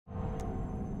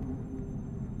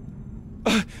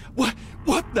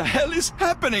What the hell is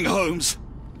happening, Holmes?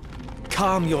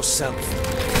 Calm yourself.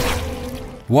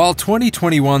 While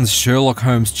 2021's Sherlock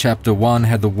Holmes Chapter One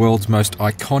had the world's most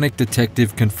iconic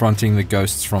detective confronting the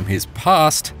ghosts from his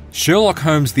past, Sherlock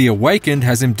Holmes the Awakened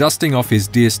has him dusting off his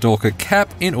Deerstalker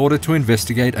cap in order to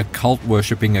investigate a cult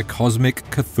worshipping a cosmic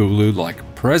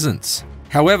Cthulhu-like presence.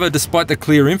 However, despite the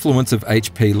clear influence of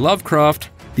H.P. Lovecraft,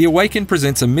 The Awakened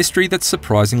presents a mystery that's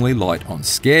surprisingly light on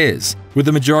scares, with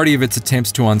the majority of its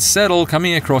attempts to unsettle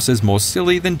coming across as more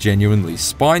silly than genuinely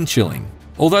spine-chilling.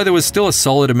 Although there was still a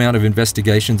solid amount of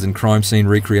investigations and crime scene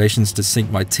recreations to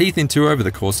sink my teeth into over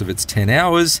the course of its 10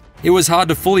 hours, it was hard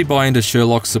to fully buy into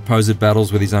Sherlock's supposed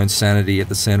battles with his own sanity at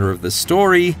the center of the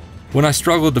story, when I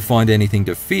struggled to find anything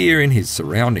to fear in his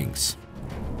surroundings.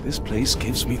 This place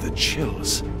gives me the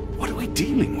chills. What are we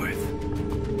dealing with?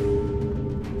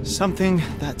 Something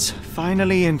that's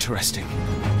finally interesting.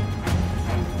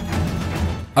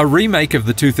 A remake of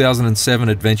the 2007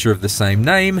 adventure of the same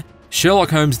name, Sherlock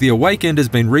Holmes The Awakened has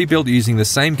been rebuilt using the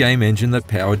same game engine that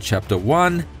powered Chapter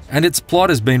 1, and its plot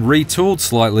has been retooled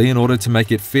slightly in order to make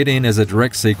it fit in as a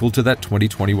direct sequel to that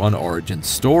 2021 origin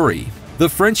story. The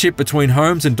friendship between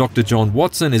Holmes and Dr. John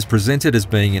Watson is presented as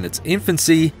being in its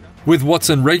infancy, with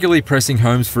Watson regularly pressing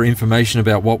Holmes for information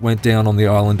about what went down on the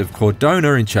island of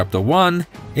Cordona in Chapter 1,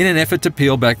 in an effort to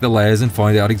peel back the layers and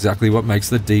find out exactly what makes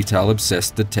the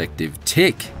detail-obsessed detective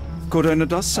tick. Cordona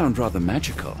does sound rather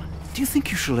magical. Do you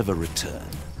think you shall ever return?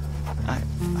 I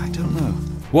don't know.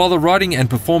 While the writing and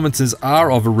performances are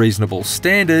of a reasonable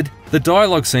standard, the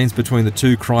dialogue scenes between the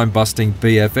two crime-busting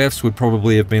BFFs would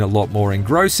probably have been a lot more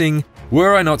engrossing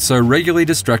were I not so regularly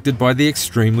distracted by the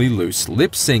extremely loose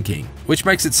lip-syncing, which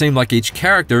makes it seem like each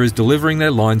character is delivering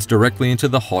their lines directly into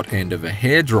the hot end of a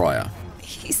hairdryer.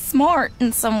 He's smart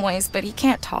in some ways, but he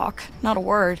can't talk. Not a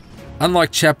word.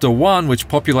 Unlike Chapter 1, which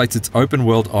populates its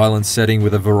open-world island setting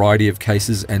with a variety of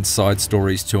cases and side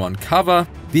stories to uncover,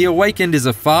 The Awakened is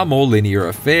a far more linear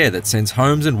affair that sends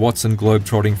Holmes and Watson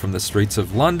globetrotting from the streets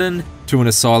of London to an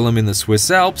asylum in the Swiss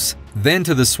Alps, then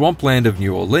to the swampland of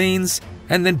New Orleans,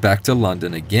 and then back to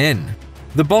London again.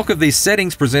 The bulk of these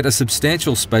settings present a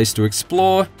substantial space to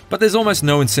explore, but there's almost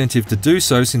no incentive to do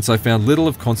so since I found little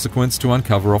of consequence to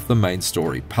uncover off the main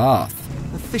story path.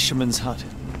 The fisherman's hut.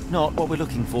 Not what we're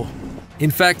looking for.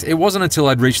 In fact, it wasn't until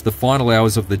I'd reached the final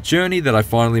hours of the journey that I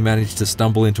finally managed to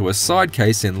stumble into a side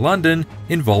case in London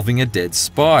involving a dead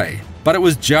spy. But it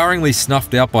was jarringly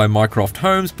snuffed out by Mycroft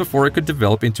Holmes before it could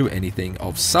develop into anything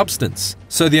of substance.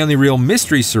 So the only real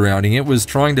mystery surrounding it was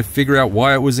trying to figure out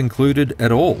why it was included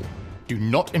at all. Do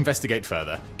not investigate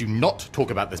further, do not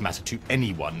talk about this matter to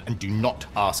anyone, and do not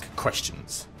ask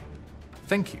questions.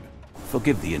 Thank you.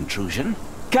 Forgive the intrusion.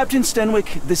 Captain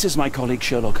Stenwick, this is my colleague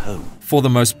Sherlock Holmes. For the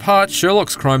most part,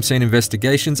 Sherlock's crime scene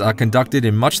investigations are conducted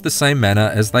in much the same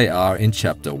manner as they are in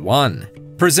Chapter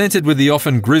 1. Presented with the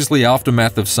often grisly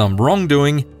aftermath of some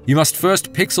wrongdoing, you must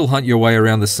first pixel hunt your way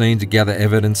around the scene to gather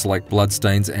evidence like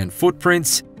bloodstains and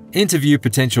footprints, interview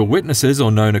potential witnesses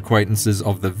or known acquaintances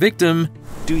of the victim.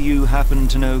 Do you happen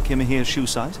to know Kimahir's shoe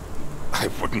size? I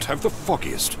wouldn't have the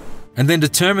foggiest. And then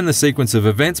determine the sequence of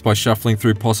events by shuffling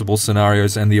through possible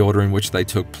scenarios and the order in which they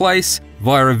took place,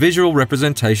 via a visual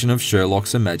representation of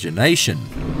Sherlock's imagination.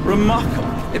 Remarkable.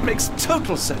 It makes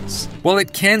total sense. While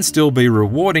it can still be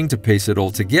rewarding to piece it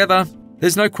all together,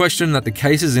 there's no question that the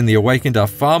cases in The Awakened are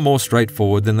far more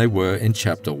straightforward than they were in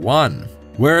Chapter 1.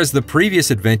 Whereas the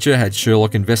previous adventure had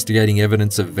Sherlock investigating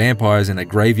evidence of vampires in a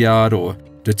graveyard or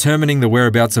determining the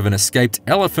whereabouts of an escaped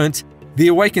elephant, The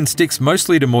Awakened sticks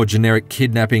mostly to more generic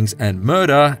kidnappings and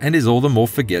murder and is all the more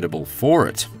forgettable for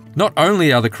it. Not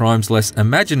only are the crimes less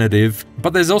imaginative,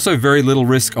 but there's also very little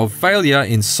risk of failure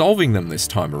in solving them this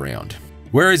time around.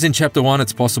 Whereas in Chapter 1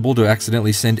 it's possible to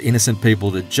accidentally send innocent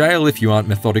people to jail if you aren't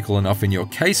methodical enough in your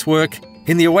casework,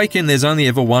 in The Awakened there's only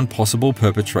ever one possible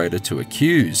perpetrator to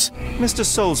accuse. Mr.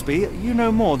 Soulsby, you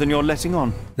know more than you're letting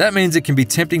on. That means it can be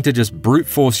tempting to just brute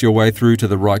force your way through to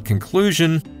the right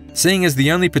conclusion, seeing as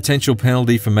the only potential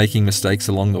penalty for making mistakes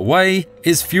along the way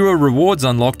is fewer rewards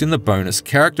unlocked in the bonus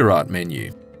character art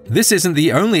menu. This isn't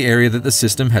the only area that the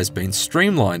system has been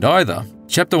streamlined either.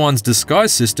 Chapter 1's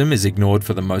disguise system is ignored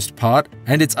for the most part,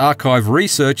 and its archive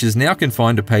research is now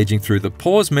confined to paging through the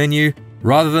pause menu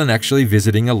rather than actually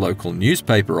visiting a local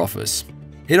newspaper office.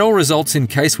 It all results in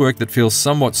casework that feels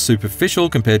somewhat superficial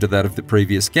compared to that of the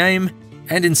previous game,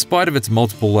 and in spite of its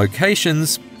multiple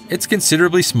locations, it's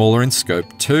considerably smaller in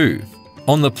scope too.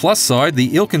 On the plus side,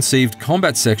 the ill-conceived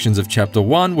combat sections of Chapter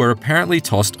 1 were apparently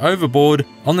tossed overboard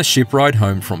on the ship ride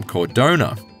home from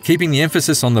Cordona, keeping the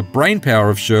emphasis on the brainpower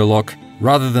of Sherlock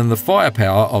rather than the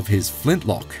firepower of his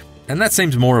flintlock. And that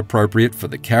seems more appropriate for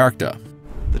the character.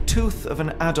 The tooth of an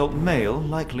adult male,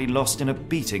 likely lost in a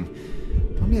beating.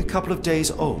 Only a couple of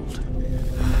days old.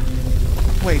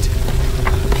 Wait,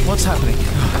 what's happening?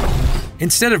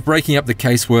 Instead of breaking up the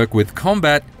casework with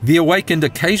combat, the Awakened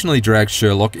occasionally drags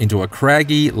Sherlock into a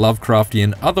craggy,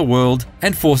 Lovecraftian otherworld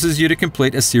and forces you to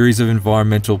complete a series of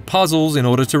environmental puzzles in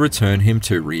order to return him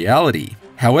to reality.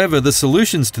 However, the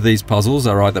solutions to these puzzles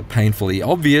are either painfully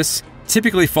obvious,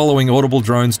 typically following audible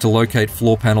drones to locate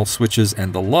floor panel switches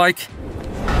and the like,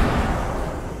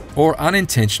 or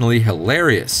unintentionally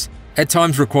hilarious, at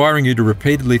times requiring you to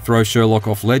repeatedly throw Sherlock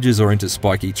off ledges or into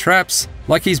spiky traps,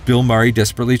 like he's Bill Murray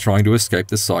desperately trying to escape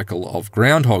the cycle of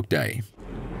Groundhog Day.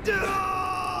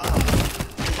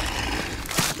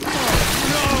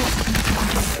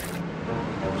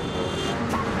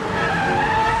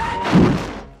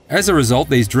 As a result,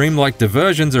 these dreamlike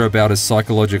diversions are about as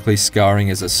psychologically scarring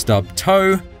as a stubbed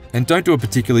toe, and don't do a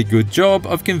particularly good job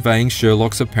of conveying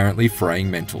Sherlock's apparently fraying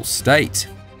mental state.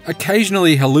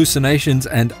 Occasionally, hallucinations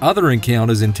and other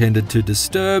encounters intended to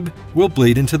disturb will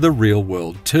bleed into the real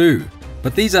world too,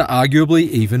 but these are arguably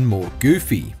even more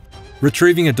goofy.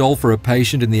 Retrieving a doll for a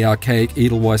patient in the archaic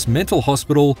Edelweiss mental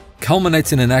hospital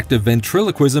culminates in an act of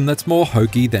ventriloquism that's more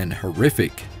hokey than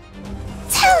horrific.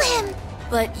 Tell him!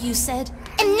 But you said,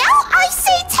 and now I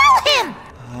say tell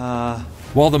him!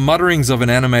 While the mutterings of an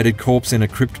animated corpse in a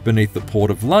crypt beneath the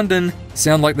Port of London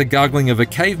sound like the gargling of a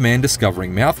caveman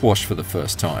discovering mouthwash for the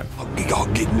first time.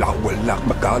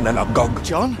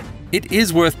 John? It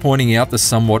is worth pointing out the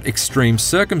somewhat extreme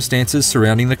circumstances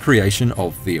surrounding the creation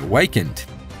of The Awakened.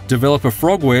 Developer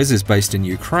Frogwares is based in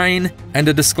Ukraine, and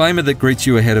a disclaimer that greets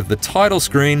you ahead of the title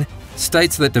screen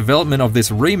states that development of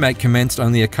this remake commenced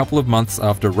only a couple of months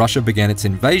after Russia began its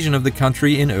invasion of the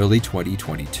country in early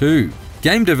 2022.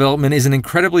 Game development is an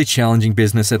incredibly challenging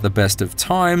business at the best of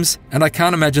times, and I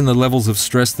can't imagine the levels of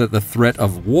stress that the threat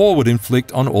of war would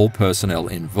inflict on all personnel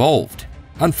involved.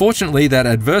 Unfortunately, that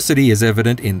adversity is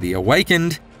evident in The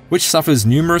Awakened, which suffers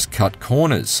numerous cut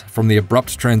corners, from the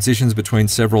abrupt transitions between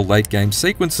several late-game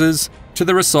sequences to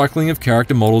the recycling of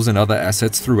character models and other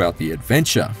assets throughout the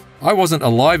adventure. I wasn't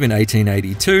alive in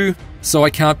 1882, so I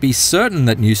can't be certain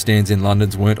that newsstands in London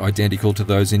weren't identical to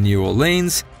those in New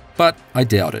Orleans, but I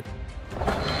doubt it.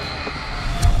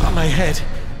 My head.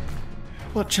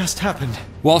 What just happened?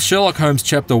 While Sherlock Holmes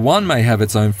Chapter One may have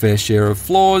its own fair share of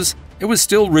flaws, it was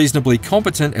still reasonably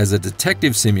competent as a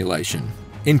detective simulation.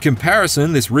 In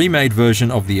comparison, this remade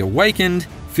version of The Awakened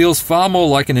feels far more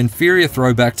like an inferior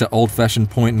throwback to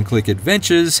old-fashioned point-and-click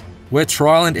adventures, where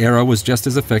trial and error was just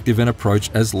as effective an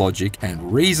approach as logic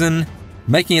and reason,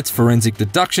 making its forensic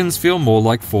deductions feel more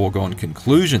like foregone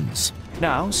conclusions.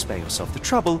 Now, spare yourself the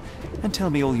trouble and tell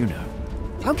me all you know.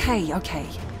 Okay.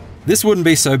 This wouldn't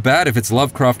be so bad if its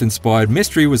Lovecraft-inspired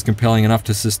mystery was compelling enough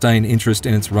to sustain interest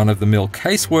in its run-of-the-mill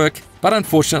casework, but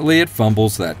unfortunately it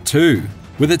fumbles that too,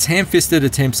 with its ham-fisted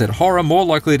attempts at horror more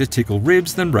likely to tickle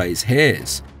ribs than raise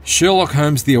hairs. Sherlock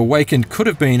Holmes The Awakened could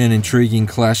have been an intriguing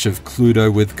clash of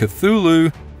Cluedo with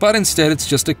Cthulhu, but instead it's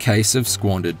just a case of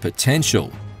squandered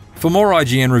potential. For more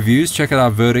IGN reviews, check out our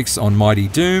verdicts on Mighty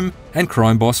Doom and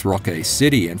crime boss Rockay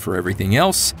City, and for everything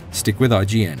else, stick with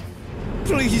IGN.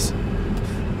 Please!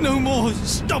 No more!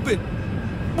 Stop it!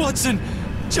 Watson!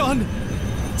 John!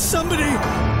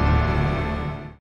 Somebody!